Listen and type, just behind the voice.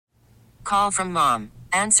Call from mom.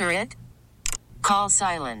 Answer it. Call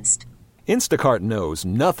silenced. Instacart knows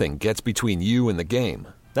nothing gets between you and the game.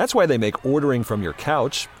 That's why they make ordering from your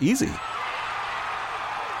couch easy.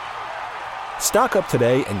 Stock up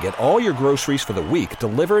today and get all your groceries for the week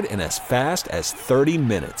delivered in as fast as 30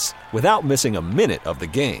 minutes without missing a minute of the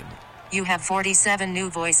game. You have 47 new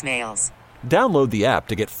voicemails. Download the app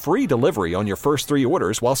to get free delivery on your first 3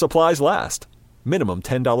 orders while supplies last. Minimum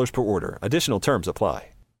 $10 per order. Additional terms apply.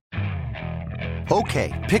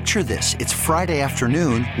 Okay, picture this. It's Friday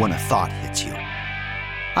afternoon when a thought hits you.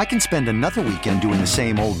 I can spend another weekend doing the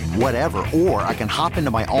same old whatever, or I can hop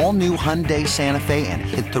into my all-new Hyundai Santa Fe and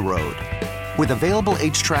hit the road. With available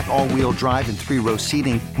H-Track all-wheel drive and 3-row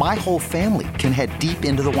seating, my whole family can head deep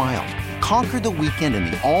into the wild. Conquer the weekend in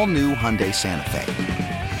the all-new Hyundai Santa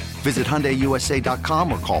Fe. Visit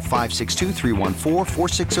HyundaiUSA.com or call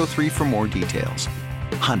 562-314-4603 for more details.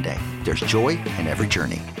 Hyundai, there's joy in every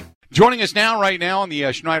journey. Joining us right now on the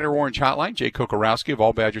Schneider Orange Hotline, Jake Kokorowski of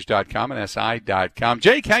allbadgers.com and SI.com.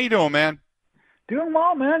 Jake, how you doing, man? Doing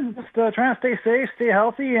well, man. Just trying to stay safe, stay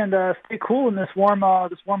healthy, and stay cool in this warm,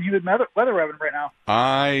 humid weather we're having right now.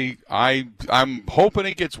 I'm hoping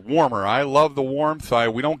it gets warmer. I love the warmth.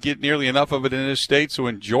 We don't get nearly enough of it in this state, so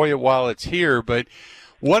enjoy it while it's here. But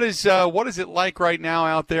what is it like right now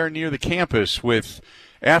out there near the campus with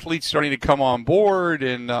athletes starting to come on board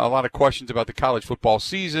and a lot of questions about the college football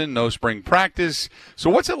season, no spring practice?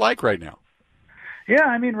 So what's it like right now? Yeah,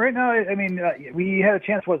 I mean, right now, we had a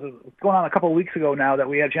chance, going on a couple of weeks ago now, that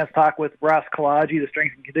we had a chance to talk with Ross Kalaji, the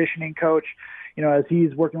strength and conditioning coach, as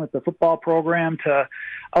he's working with the football program to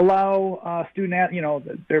allow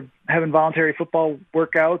they're having voluntary football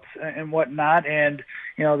workouts and whatnot. And,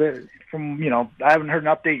 I haven't heard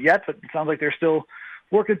an update yet, but it sounds like they're still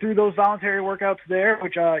working through those voluntary workouts there,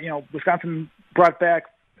 which, Wisconsin brought back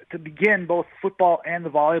to begin both football and the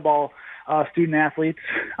volleyball student athletes.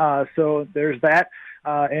 So there's that.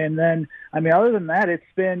 And then, other than that, it's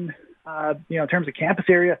been, in terms of campus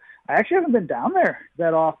area, I actually haven't been down there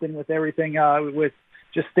that often with everything, with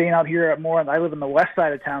just staying out here I live on the west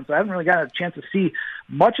side of town, so I haven't really gotten a chance to see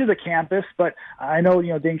much of the campus, but I know,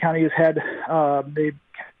 Dane County has had, I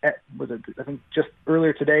think just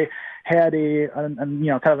earlier today, had kind of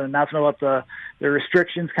an announcement about the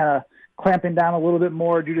restrictions kind of clamping down a little bit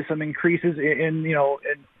more due to some increases in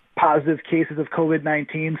positive cases of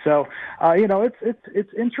COVID-19. So,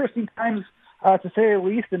 it's interesting times, to say the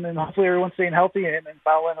least, and then hopefully everyone's staying healthy and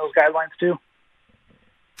following those guidelines too.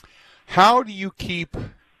 How do you keep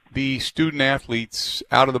the student athletes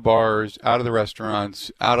out of the bars, out of the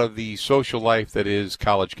restaurants, out of the social life that is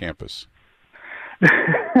college campus?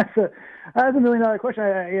 That's a $1 million question.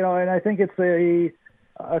 And I think it's a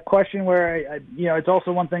question where it's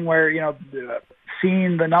also one thing where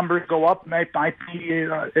seeing the numbers go up might be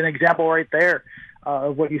an example right there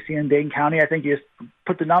of what you see in Dane County. I think you just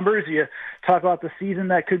put the numbers, you talk about the season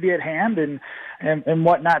that could be at hand and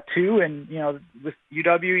whatnot too. And, with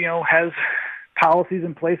UW, has policies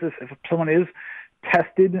in place if someone is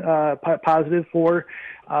tested positive for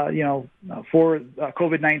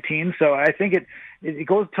COVID-19. So I think it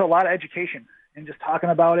goes to a lot of education and just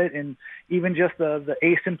talking about it, and even just the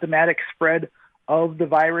asymptomatic spread of the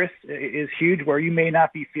virus is huge, where you may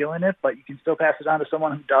not be feeling it, but you can still pass it on to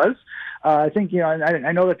someone who does. I think,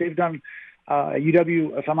 I know that they've done,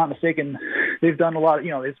 UW, if I'm not mistaken, they've done a lot,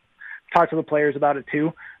 they've talked to the players about it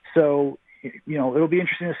too. So, it'll be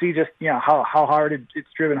interesting to see just, how hard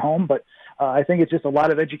it's driven home. But I think it's just a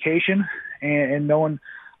lot of education and knowing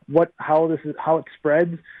how it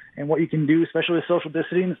spreads and what you can do, especially with social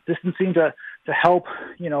distancing to help,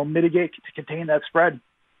 mitigate, to contain that spread.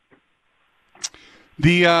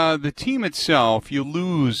 The team itself, you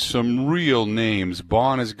lose some real names.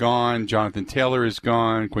 Bond is gone, Jonathan Taylor is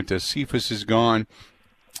gone, Quintez Cephas is gone,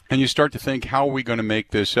 and you start to think, how are we going to make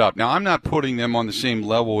this up? Now, I'm not putting them on the same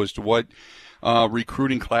level as to what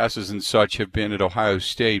recruiting classes and such have been at Ohio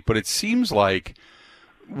State, but it seems like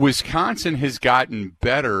Wisconsin has gotten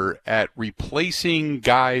better at replacing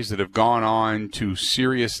guys that have gone on to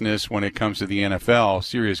seriousness when it comes to the NFL,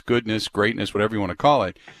 serious goodness, greatness, whatever you want to call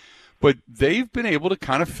it. But they've been able to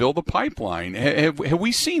kind of fill the pipeline. Have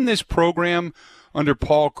we seen this program under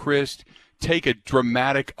Paul Chryst take a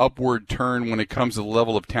dramatic upward turn when it comes to the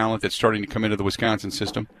level of talent that's starting to come into the Wisconsin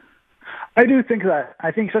system? I do think that.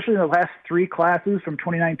 I think especially in the last 3 classes from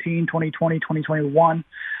 2019, 2020, 2021,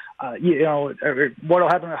 what'll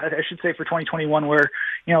happen, I should say, for 2021, where,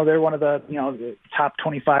 they're one of the top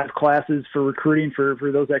 25 classes for recruiting for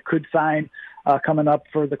those that could sign coming up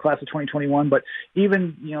for the class of 2021. But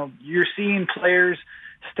even, you're seeing players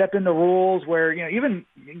step into roles where, even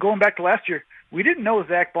going back to last year, we didn't know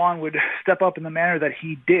Zach Baun would step up in the manner that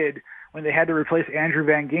he did when they had to replace Andrew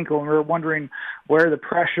Van Ginkel, and we were wondering where the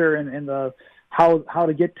pressure and the how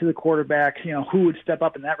to get to the quarterback, who would step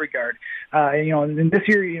up in that regard. And this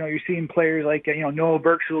year, you're seeing players like, Noah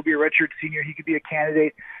Burks, who will be a redshirt senior. He could be a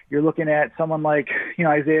candidate. You're looking at someone like,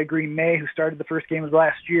 Isaiah Green-May, who started the first game of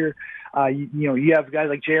last year. You have guys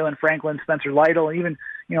like Jalen Franklin, Spencer Lytle, and even,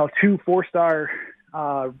 2 4-star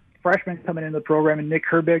freshmen coming into the program, and Nick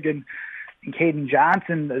Herbig and Caden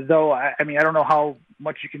Johnson, though, I don't know how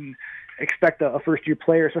much you can expect a first-year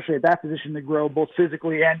player, especially at that position, to grow both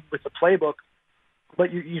physically and with the playbook.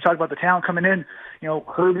 But you talk about the talent coming in,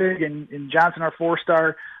 Herbig and Johnson are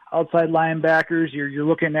 4-star outside linebackers. You're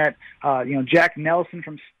looking at, Jack Nelson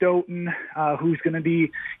from Stoughton, who's going to be,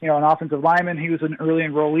 an offensive lineman. He was an early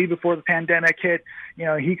enrollee before the pandemic hit.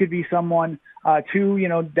 He could be someone, too,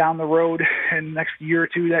 down the road in the next year or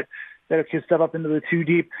two that could step up into the 2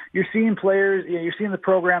 deep. You're seeing players, you're seeing the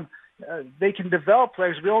program. They can develop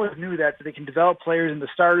players. We always knew that they can develop players into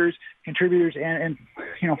starters, contributors, and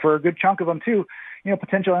for a good chunk of them too,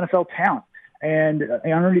 potential NFL talent. And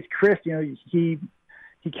underneath Chris, he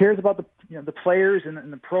cares about the players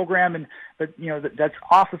and the program, but that's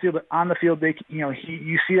off the field, but on the field,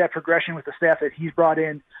 you see that progression with the staff that he's brought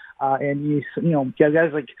in, and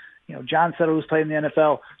guys like John Settle, who's played in the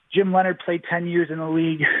NFL. Jim Leonard played 10 years in the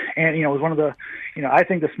league, and was one of the I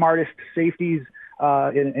think the smartest safeties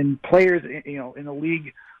and players in the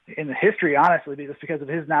league in the history, honestly, just because of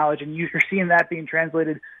his knowledge. And you're seeing that being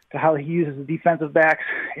translated to how he uses the defensive backs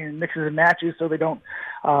in mixes and matches, so they don't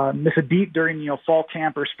miss a beat during fall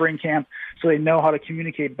camp or spring camp, so they know how to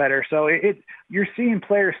communicate better. So you're seeing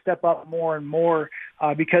players step up more and more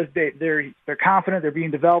because they're confident, they're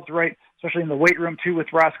being developed right, especially in the weight room too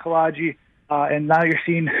with Ross Kalaji. And now you're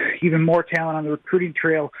seeing even more talent on the recruiting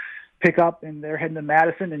trail pick up, and they're heading to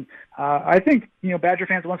Madison. And I think, Badger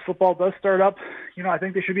fans, once football does start up, I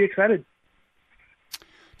think they should be excited.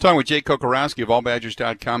 Talking with Jake Kocorowski of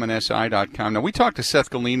allbadgers.com and SI.com. Now, we talked to Seth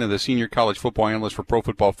Galina, the senior college football analyst for Pro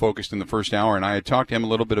Football Focused, in the first hour, and I had talked to him a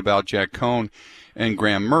little bit about Jack Cohn and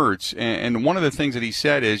Graham Mertz. And one of the things that he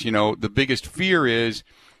said is, the biggest fear is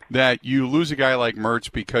that you lose a guy like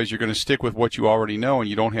Mertz because you're going to stick with what you already know and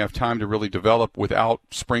you don't have time to really develop without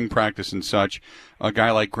spring practice and such, a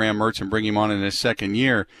guy like Graham Mertz, and bring him on in his second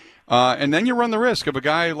year. And then you run the risk of a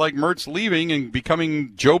guy like Mertz leaving and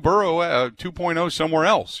becoming Joe Burrow 2.0 somewhere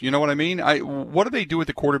else. You know what I mean? What do they do with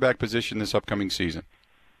the quarterback position this upcoming season?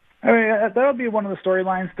 That'll be one of the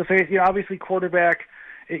storylines to face. Obviously quarterback,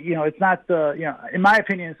 it's not in my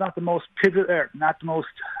opinion, it's not the most not the most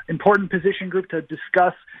important position group to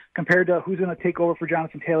discuss compared to who's going to take over for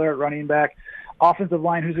Jonathan Taylor at running back. Offensive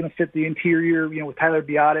line, who's going to fit the interior, with Tyler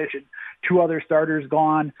Biadasz and 2 other starters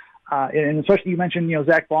gone. And especially you mentioned,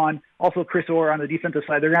 Zach Baun, also Chris Orr on the defensive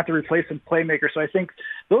side. They're going to have to replace some playmakers. So I think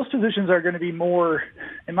those positions are going to be more,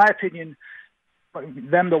 in my opinion,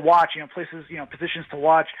 them to watch, places, positions to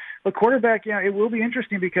watch. But quarterback, it will be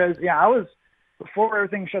interesting because, before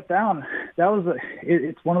everything shut down,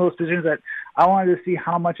 it's one of those positions that I wanted to see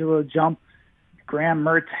how much of a jump Graham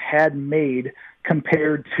Mertz had made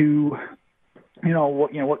compared to,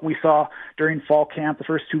 what we saw during fall camp, the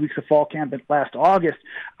first 2 weeks of fall camp last August.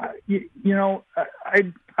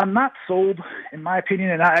 I'm not sold, in my opinion,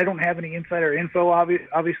 and I don't have any insider info,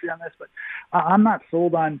 obviously, on this, but I'm not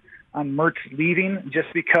sold on Mertz leaving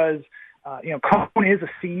just because, Cohn is a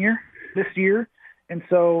senior this year. And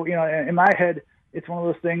so, in my head, it's one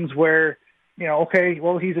of those things where, okay,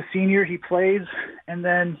 well, he's a senior, he plays, and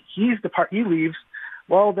then he leaves.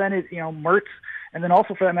 Well, then Mertz, and then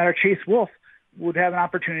also for that matter, Chase Wolf would have an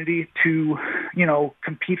opportunity to,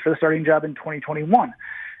 compete for the starting job in 2021.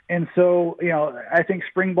 And so, I think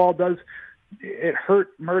spring ball it hurt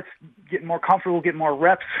Mertz getting more comfortable, getting more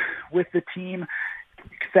reps with the team,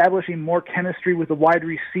 establishing more chemistry with the wide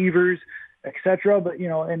receivers, etc. But,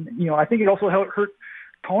 I think it also hurt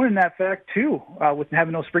Cohn in that fact too, with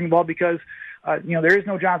having no spring ball because, there is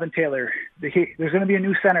no Jonathan Taylor. There's going to be a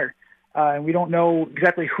new center, and we don't know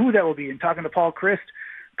exactly who that will be. And talking to Paul Christ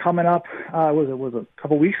coming up, was a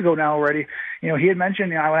couple weeks ago now already, he had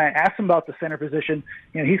mentioned, when I asked him about the center position,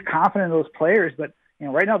 he's confident in those players, but,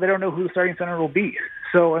 right now they don't know who the starting center will be.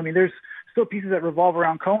 So, there's still pieces that revolve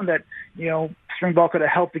around Cohn that, spring ball could have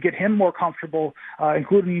helped to get him more comfortable,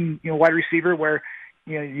 including, wide receiver where,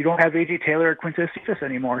 you don't have A.J. Taylor or Quintez Cephas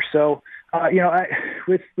anymore. So,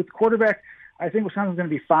 with quarterback, I think Wisconsin's going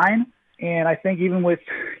to be fine. And I think even with,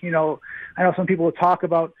 I know some people will talk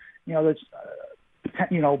about,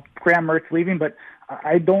 Graham Mertz leaving, but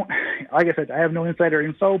I don't, like I said, I have no insider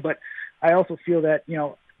info, but I also feel that,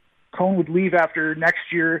 Cohn would leave after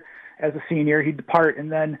next year as a senior. He'd depart,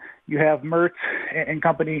 and then you have Mertz and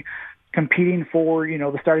company competing for,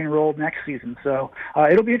 the starting role next season. So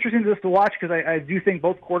it'll be interesting just to watch, because I do think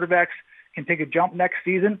both quarterbacks can take a jump next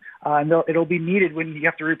season, and it'll be needed when you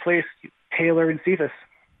have to replace Taylor and Cephas.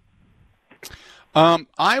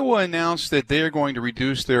 Iowa announced that they are going to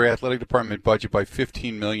reduce their athletic department budget by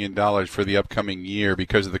 $15 million for the upcoming year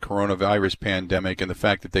because of the coronavirus pandemic and the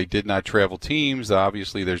fact that they did not travel teams.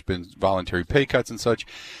 Obviously, there's been voluntary pay cuts and such.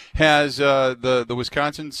 Has the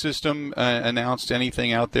Wisconsin system announced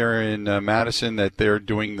anything out there in Madison that they're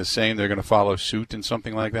doing the same? They're going to follow suit and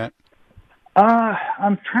something like that?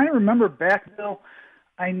 I'm trying to remember back, Bill.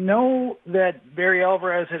 I know that Barry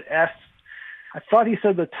Alvarez had asked, I thought he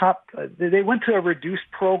said they went to a reduced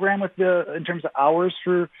program in terms of hours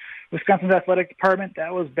for Wisconsin's athletic department.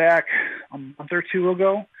 That was back a month or two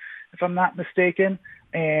ago, if I'm not mistaken.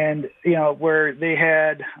 And, where they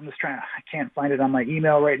had, I can't find it on my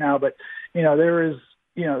email right now, but, there is,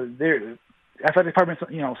 their athletic departments,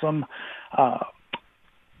 some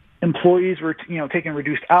employees were, taking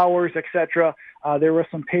reduced hours, et cetera. There were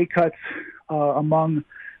some pay cuts among,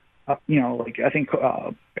 I think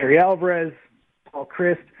Barry Alvarez, Paul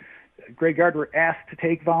Chryst, Greg Gard were asked to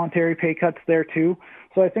take voluntary pay cuts there too.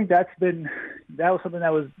 So I think that was something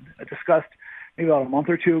that was discussed maybe about a month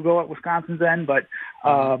or two ago at Wisconsin's end. But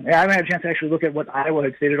I haven't had a chance to actually look at what Iowa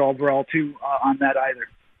had stated overall too on that either.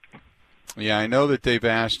 Yeah, I know that they've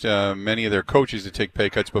asked many of their coaches to take pay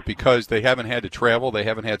cuts, but because they haven't had to travel, they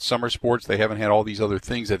haven't had summer sports, they haven't had all these other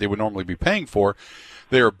things that they would normally be paying for,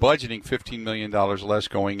 they are budgeting $15 million less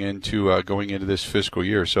going into this fiscal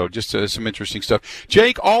year. So just some interesting stuff.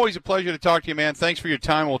 Jake, always a pleasure to talk to you, man. Thanks for your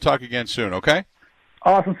time. We'll talk again soon, okay?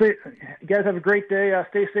 Awesome. You guys have a great day.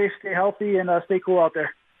 Stay safe, stay healthy, and stay cool out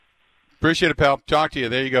there. Appreciate it, pal. Talk to you.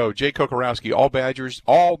 There you go. Jake Kocorowski,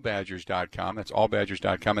 allbadgers.com. That's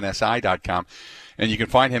allbadgers.com and si.com. And you can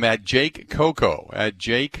find him at Jake Coco,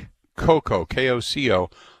 K-O-C-O,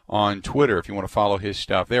 on Twitter if you want to follow his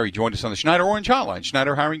stuff there. He joined us on the Schneider Orange Hotline.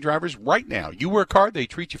 Schneider hiring drivers right now. You work hard, they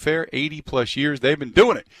treat you fair. 80-plus years, they've been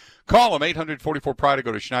doing it. Call them, 844-PRIDE, or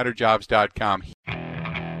go to schneiderjobs.com.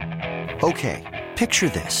 Okay, picture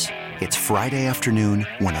this. It's Friday afternoon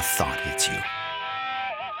when a thought hits you.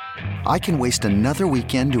 I can waste another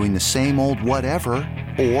weekend doing the same old whatever,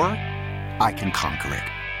 or I can conquer it.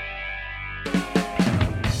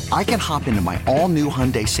 I can hop into my all-new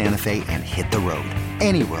Hyundai Santa Fe and hit the road.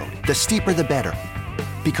 Any road. The steeper, the better.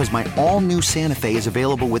 Because my all-new Santa Fe is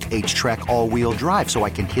available with H-Track all-wheel drive, so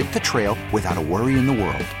I can hit the trail without a worry in the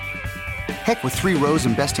world. Heck, with 3 rows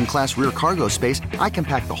and best-in-class rear cargo space, I can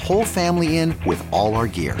pack the whole family in with all our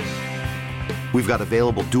gear. We've got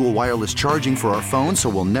available dual wireless charging for our phones, so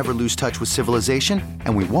we'll never lose touch with civilization,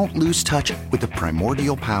 and we won't lose touch with the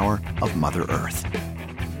primordial power of Mother Earth.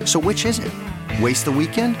 So which is it? Waste the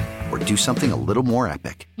weekend or do something a little more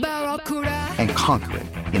epic? And conquer it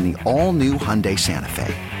in the all-new Hyundai Santa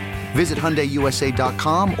Fe. Visit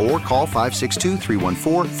HyundaiUSA.com or call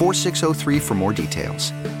 562-314-4603 for more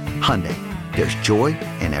details. Hyundai, there's joy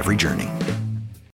in every journey.